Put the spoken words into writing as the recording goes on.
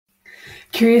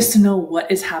Curious to know what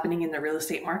is happening in the real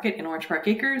estate market in Orange Park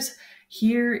Acres?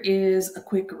 Here is a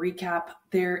quick recap.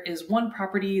 There is one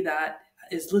property that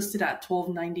is listed at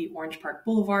 1290 Orange Park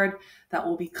Boulevard that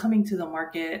will be coming to the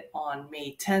market on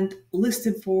May 10th,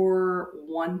 listed for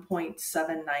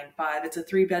 1.795. It's a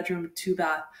 3-bedroom,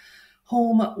 2-bath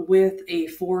home with a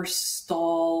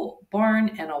 4-stall barn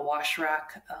and a wash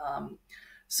rack.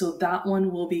 So that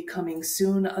one will be coming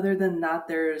soon. Other than that,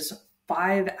 there's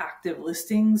 5 active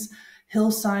listings.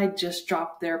 Hillside just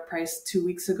dropped their price 2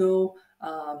 weeks ago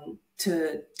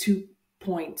to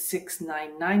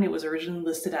 2.699. It was originally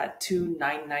listed at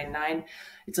 2.999.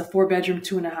 It's a 4-bedroom,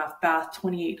 2.5-bath,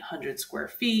 2,800 square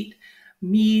feet.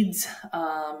 Meads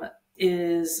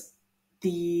is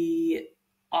the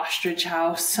ostrich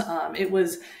house. It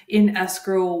was in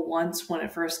escrow once when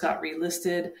it first got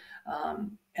relisted,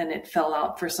 and it fell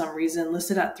out for some reason,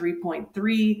 listed at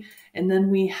 3.3. And then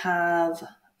we have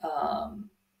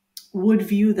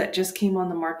Woodview that just came on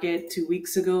the market 2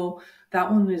 weeks ago. That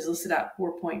one is listed at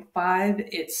 4.5.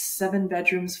 It's 7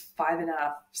 bedrooms,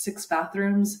 5.5, 6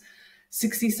 bathrooms,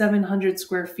 6,700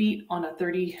 square feet on a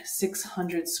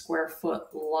 3,600 square foot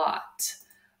lot.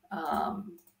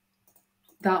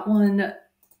 That one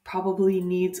probably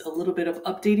needs a little bit of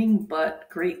updating, but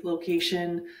great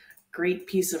location, great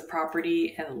piece of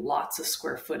property, and lots of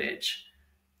square footage.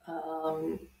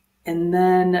 And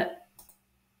then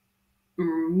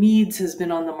Meads has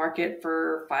been on the market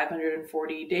for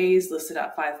 540 days, listed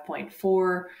at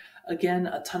 5.4. Again,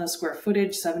 a ton of square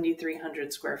footage,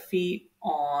 7,300 square feet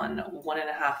on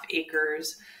 1.5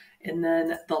 acres. And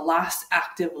then the last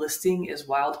active listing is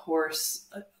Wild Horse,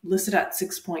 listed at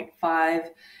 6.5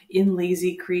 in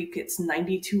Lazy Creek. It's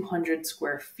 9,200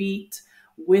 square feet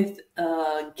with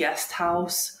a guest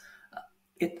house.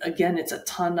 It's a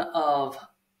ton of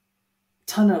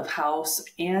house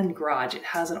and garage. It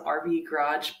has an RV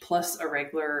garage plus a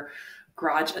regular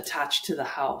garage attached to the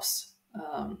house.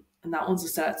 And that one's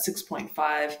listed at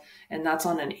 6.5, and that's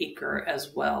on an acre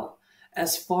as well.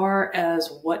 As far as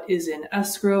what is in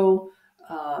escrow,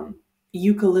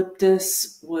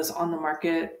 eucalyptus was on the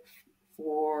market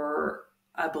for,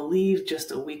 I believe,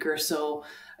 just a week or so,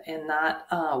 and that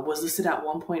was listed at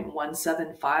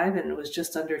 1.175, and it was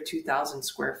just under 2,000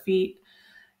 square feet.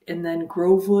 And then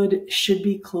Grovewood should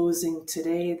be closing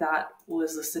today. That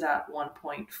was listed at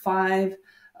 1.5.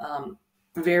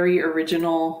 Very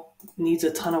original, needs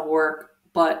a ton of work,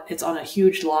 but it's on a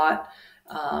huge lot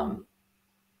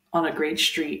on a great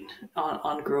street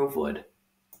on Grovewood.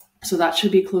 So that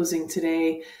should be closing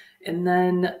today. And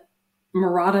then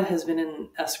Murata has been in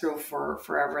escrow for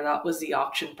forever. That was the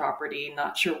auction property.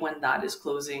 Not sure when that is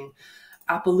closing.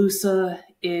 Appaloosa,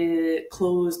 it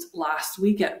closed last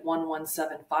week at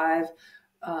 1.175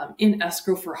 in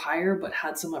escrow for hire, but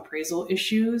had some appraisal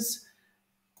issues.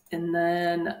 And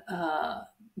then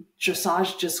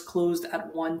Dressage just closed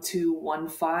at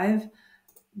 1.215.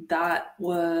 That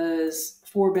was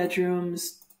 4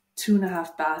 bedrooms,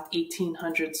 2.5 bath,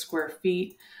 1,800 square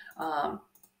feet.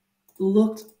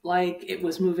 Looked like it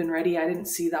was move-in ready. I didn't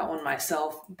see that one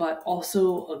myself, but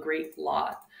also a great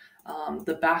lot.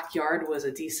 The backyard was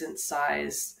a decent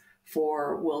size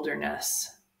for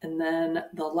wilderness. And then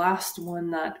the last one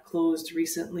that closed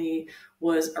recently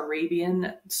was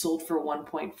Arabian, sold for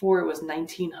 1.4. It was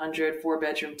 1,900,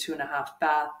 4-bedroom, 2.5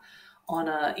 bath on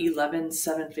a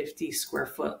 11,750 square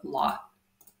foot lot.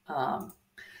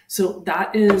 So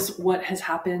that is what has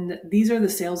happened. These are the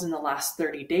sales in the last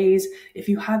 30 days. If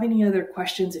you have any other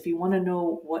questions, if you want to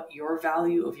know what your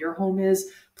value of your home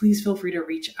is, please feel free to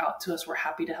reach out to us. We're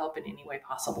happy to help in any way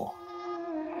possible.